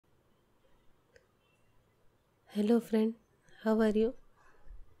Hello friend, how are you?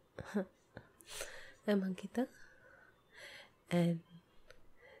 I'm Ankita and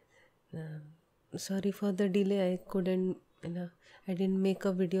sorry for the delay. I couldn't, I didn't make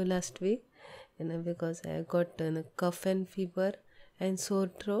a video last week, because I got a cough and fever and sore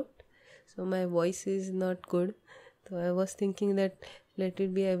throat, so my voice is not good. So I was thinking that let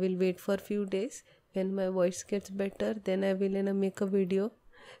it be. I will wait for few days. When my voice gets better, then I will make a video,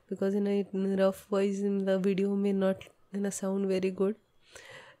 because in a rough voice in the video may not sound very good.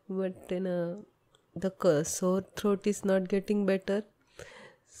 But the sore throat is not getting better,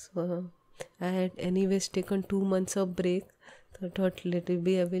 so I had anyways taken 2 months of break. So I thought let it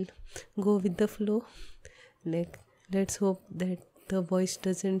be, I will go with the flow. Like, let's hope that the voice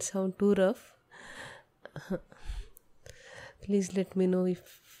doesn't sound too rough. Please let me know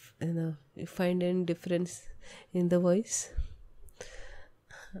if you find any difference in the voice.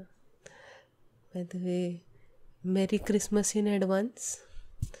 By the way, Merry Christmas in advance.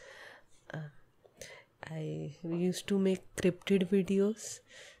 I used to make cryptid videos,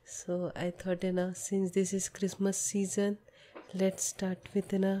 so I thought since this is Christmas season, let's start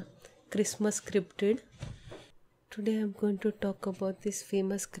with Christmas cryptid. Today I'm going to talk about this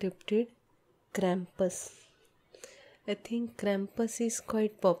famous cryptid, Krampus. I think Krampus is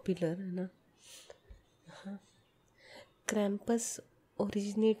quite popular. Krampus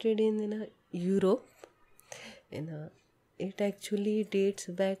originated in Europe. It actually dates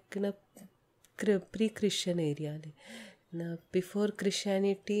back in a pre-Christian area. Now, before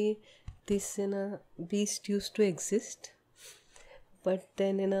Christianity, this beast used to exist, but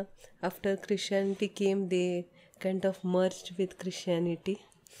then after Christianity came, they kind of merged with Christianity,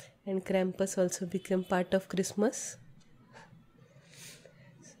 and Krampus also became part of Christmas.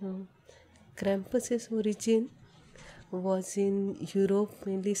 So Krampus's origin was in Europe,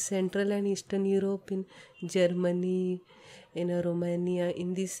 mainly Central and Eastern Europe, in Germany, in Romania,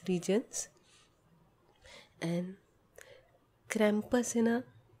 in these regions. And Krampus,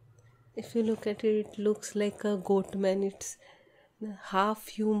 if you look at it, it looks like a goat man. It's half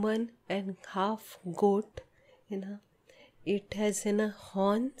human and half goat. It has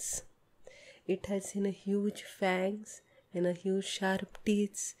horns. It has huge fangs and huge sharp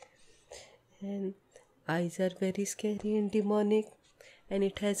teeth, and eyes are very scary and demonic, and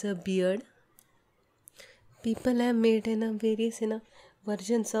it has a beard. People have made various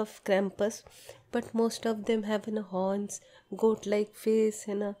versions of Krampus, but most of them have horns, goat-like face,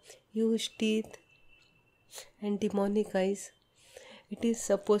 and huge teeth and demonic eyes. It is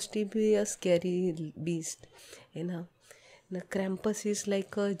supposed to be a scary beast. Krampus is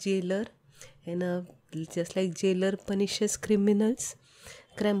like a jailer, and just like jailer punishes criminals,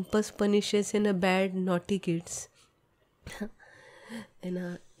 Krampus punishes bad naughty kids.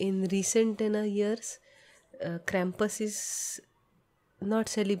 In recent years, Krampus is not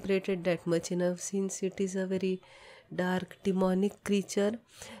celebrated that much since it is a very dark demonic creature.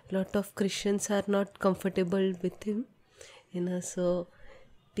 Lot of Christians are not comfortable with him, so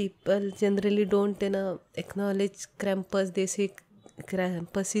people generally don't acknowledge Krampus. They say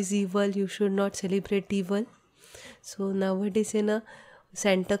Krampus is evil, you should not celebrate evil. So nowadays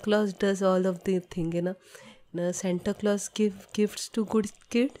Santa Claus does all of the thing. Santa Claus give gifts to good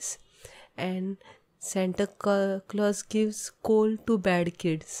kids, and Santa Claus gives coal to bad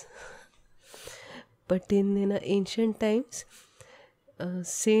kids. But in ancient times,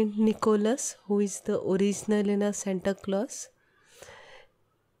 Saint Nicholas, who is the original Santa Claus,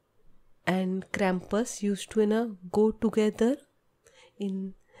 and Krampus used to go together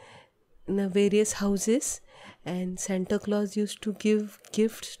in various houses, and Santa Claus used to give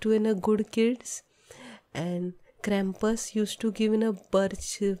gifts to good kids, and Krampus used to give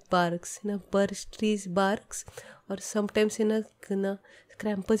birch barks, birch trees barks, or sometimes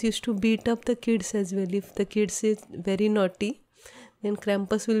Krampus used to beat up the kids as well. If the kids is very naughty, then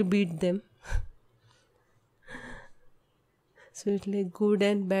Krampus will beat them. So it's like good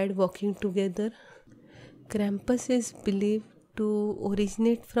and bad walking together. Krampus is believed to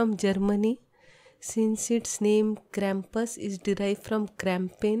originate from Germany, since its name Krampus is derived from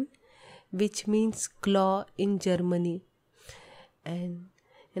Krampen, which means claw in Germany. And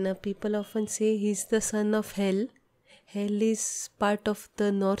people often say he's the son of Hel. Hel is part of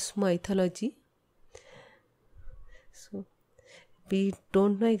the Norse mythology. So we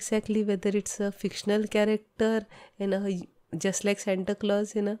don't know exactly whether it's a fictional character, just like Santa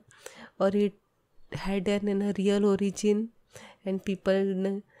Claus, or it had a real origin, and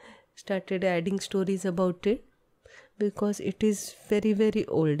people started adding stories about it, because it is very, very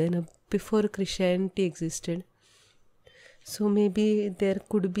old, before Christianity existed. So maybe there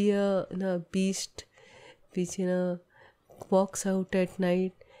could be a beast which walks out at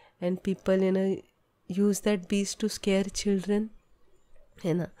night, and people use that beast to scare children.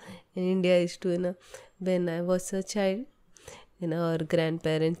 In India used to when I was a child, our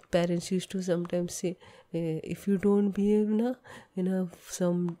parents used to sometimes say, if you don't behave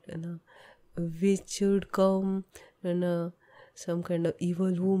some witch would come, and some kind of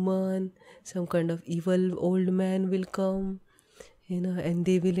evil woman, some kind of evil old man will come, and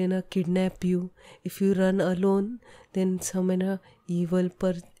they will kidnap you. If you run alone, then some evil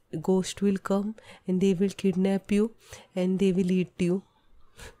ghost will come, and they will kidnap you, and they will eat you.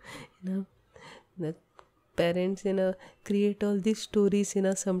 The parents create all these stories.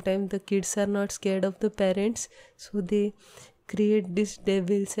 Sometimes the kids are not scared of the parents, so they create these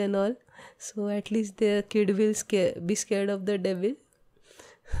devils and all, so at least the kid will be scared of the devil.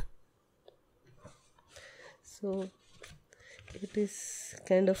 So it is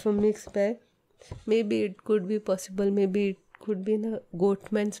kind of a mixed bag. Maybe it could be possible, maybe it could be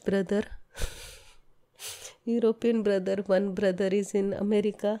Goatman's brother. European brother. One brother is in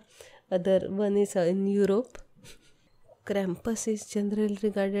America, other one is in Europe. Krampus is generally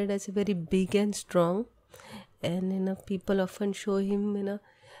regarded as very big and strong, and people often show him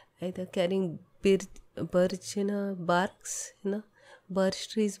either carrying birch barks, birch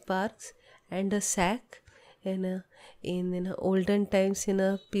trees barks, and a sack. And in olden times,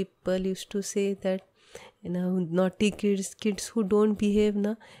 people used to say that naughty kids who don't behave,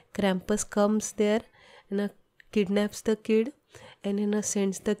 Krampus comes there and kidnaps the kid and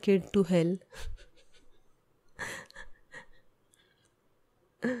sends the kid to hell.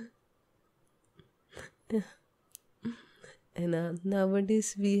 And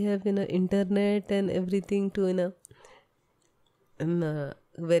nowadays we have internet and everything to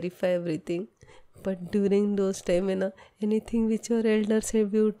verify everything. But during those time, anything which your elders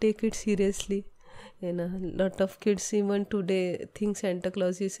said, we would take it seriously. A lot of kids even today think Santa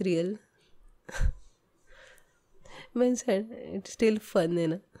Claus is real. Means it's still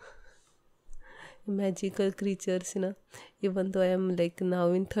fun, magical creatures, even though I am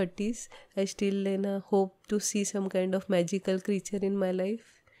now in 30s, I still hope to see some kind of magical creature in my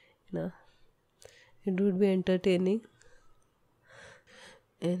life. It would be entertaining.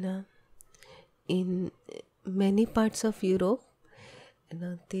 And in many parts of Europe,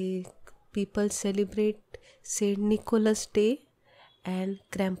 people celebrate Saint Nicholas Day and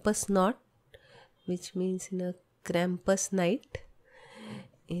Krampus Nacht, which means Krampus night.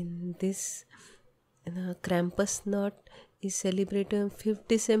 In this, Krampus Nacht is celebrated on 5th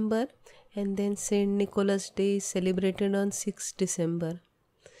December, and then Saint Nicholas Day is celebrated on 6th December.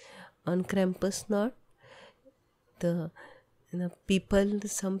 On Krampus Nacht,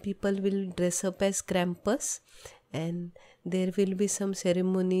 some people will dress up as Krampus, and there will be some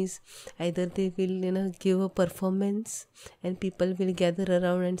ceremonies. Either they will give a performance, and people will gather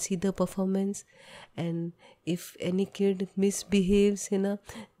around and see the performance. And if any kid misbehaves,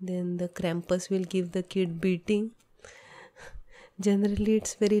 then the Krampus will give the kid beating. Generally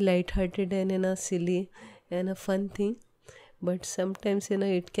it's very light-hearted and silly and a fun thing, but sometimes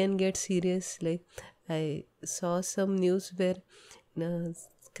it can get serious. Like I saw some news where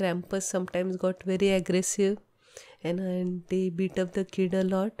Krampus sometimes got very aggressive, and they beat up the kid a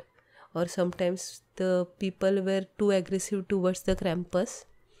lot, or sometimes the people were too aggressive towards the Krampus.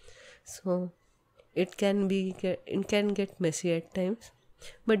 So it can get messy at times,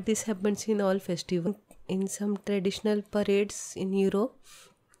 but this happens in all festivals. In some traditional parades in Europe,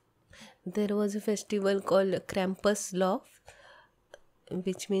 there was a festival called Krampus Lauf,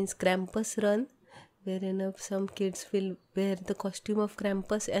 which means Krampus Run, wherein some kids will wear the costume of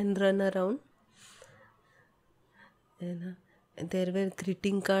Krampus and run around. And there were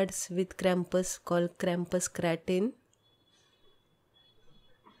greeting cards with Krampus called Krampus Kraten.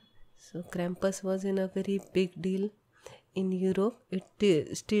 So Krampus was a very big deal in Europe.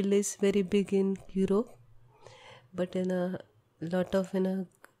 It still is very big in Europe, but a lot of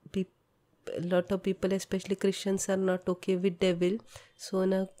people, especially Christians, are not okay with devil.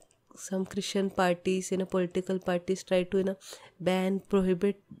 So some Christian parties, political parties, try to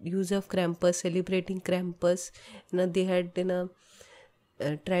prohibit use of Krampus, celebrating Krampus. They had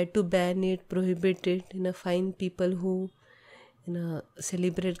tried to ban it, prohibit it, fine people who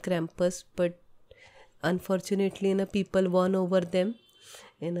celebrate Krampus, but unfortunately people won over them.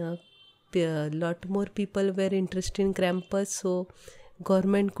 A lot more people were interested in Krampus, so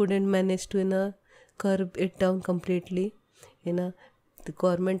government couldn't manage to curb it down completely. The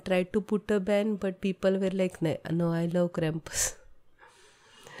government tried to put a ban, but people were like, no, I love Krampus.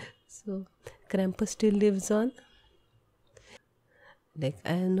 So Krampus still lives on. Like I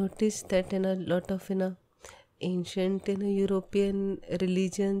have noticed that a lot of ancient European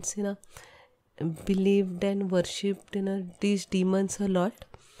religions believed and worshipped these demons a lot.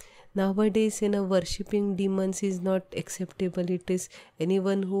 Nowadays worshipping demons is not acceptable. It is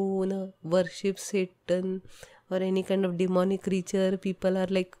anyone who worships Satan or any kind of demonic creature, people are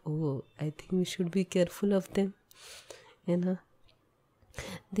like, oh, I think we should be careful of them.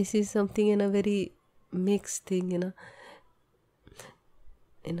 This is something in a very mixed thing.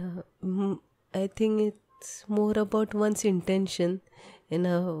 I think it's more about one's intention.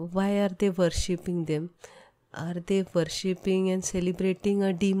 Why are they worshipping them? Are they worshipping and celebrating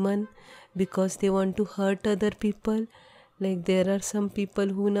a demon because they want to hurt other people? Like there are some people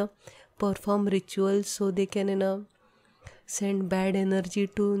who perform rituals so they can send bad energy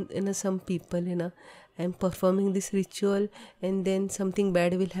to some people. I'm performing this ritual and then something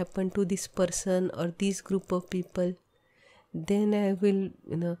bad will happen to this person or this group of people. Then I will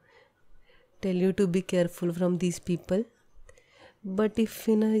tell you to be careful from these people. But if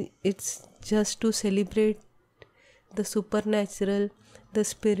it's just to celebrate the supernatural, the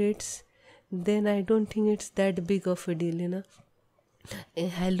spirits, then I don't think it's that big of a deal.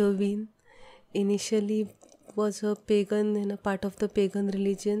 Halloween initially was a pagan, part of the pagan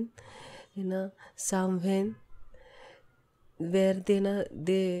religion, Samhain, where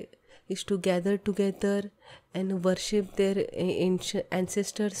they used to gather together and worship their ancient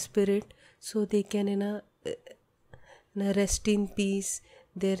ancestor spirit, so they can rest in peace.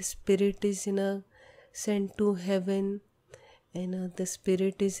 Their spirit is sent to heaven, and the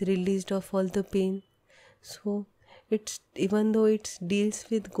spirit is released of all the pain. So it's, even though it deals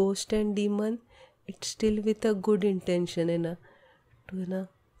with ghost and demon, it's still with a good intention, to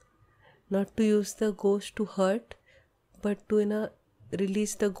not to use the ghost to hurt, but to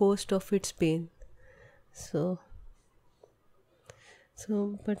release the ghost of its pain. So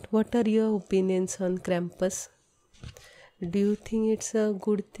but what are your opinions on Krampus? Do you think it's a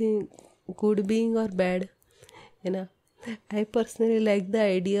good thing, good being, or bad? I personally like the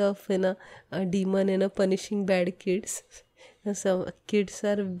idea of a demon punishing bad kids. Some kids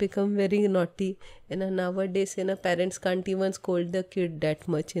are become very naughty, nowadays parents can't even scold the kid that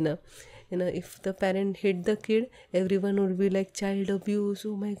much. If the parent hit the kid, everyone would be like, child abuse,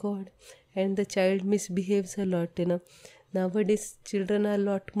 oh my god, and the child misbehaves a lot. Nowadays children are a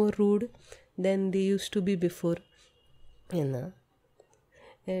lot more rude than they used to be before.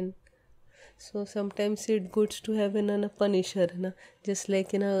 And so sometimes it's good to have a punisher, just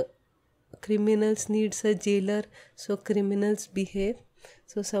like criminals needs a jailer, so criminals behave.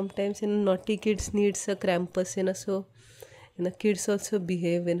 So sometimes naughty kids needs a Krampus, so kids also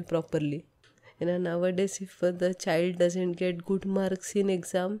behave properly. Nowadays if the child doesn't get good marks in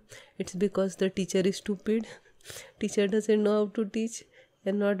exam, it's because the teacher is stupid. Teacher doesn't know how to teach,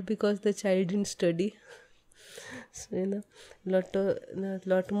 and not because the child didn't study. So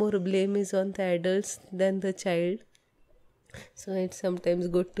lot more blame is on the adults than the child. So it's sometimes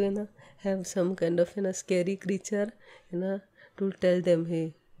good to have some kind of scary creature to tell them,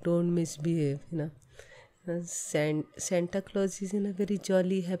 hey, don't misbehave. Santa Claus is a very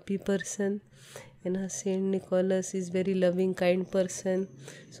jolly, happy person. Saint Nicholas is very loving, kind person.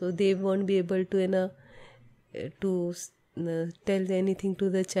 So they won't be able to tell anything to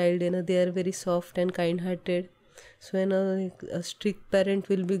the child. They are very soft and kind-hearted. So a strict parent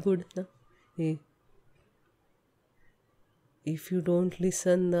will be good. Hey, if you don't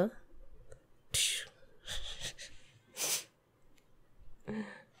listen,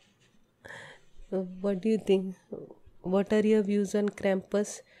 what do you think? What are your views on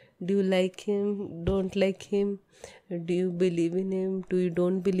Krampus? Do you like him? Don't like him? Do you believe in him? Do you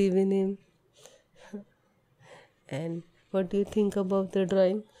don't believe in him? And what do you think about the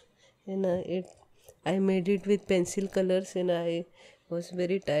drawing? I made it with pencil colors, and I was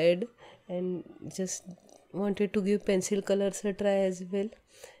very tired and just wanted to give pencil colors a try as well.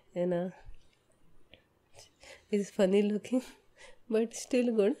 And it's funny looking, but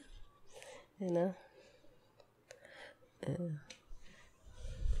still good.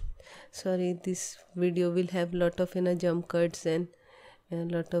 Sorry, this video will have lot of jump cuts and a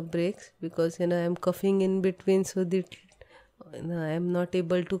lot of breaks, because I am coughing in between, so that I am not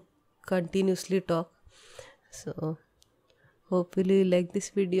able to continuously talk. So hopefully you like this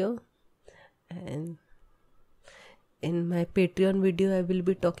video. And in my Patreon video I will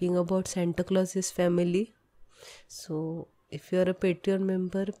be talking about Santa Claus's family. So if you are a Patreon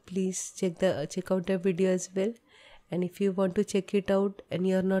member, please check out the video as well. And if you want to check it out and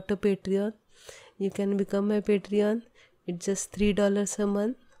you are not a Patreon, you can become my Patreon. It's just $3 a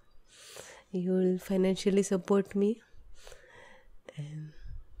month. You will financially support me. And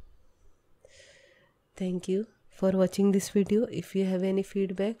thank you for watching this video. If you have any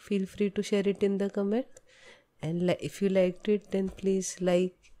feedback, feel free to share it in the comment. And if you liked it, then please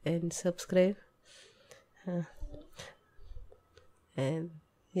like and subscribe. And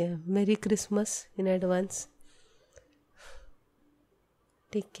yeah, Merry Christmas in advance.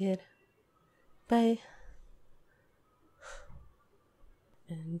 Take care. Bye.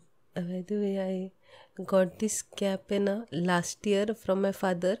 And by the way, I got this cap last year from my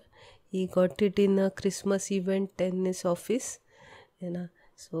father. He got it in a Christmas event in his office.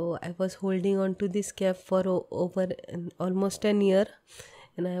 So I was holding on to this cap for over almost an year.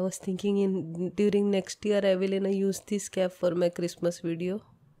 And I was thinking during next year I will use this cap for my Christmas video.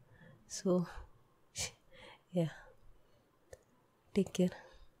 So yeah, take care.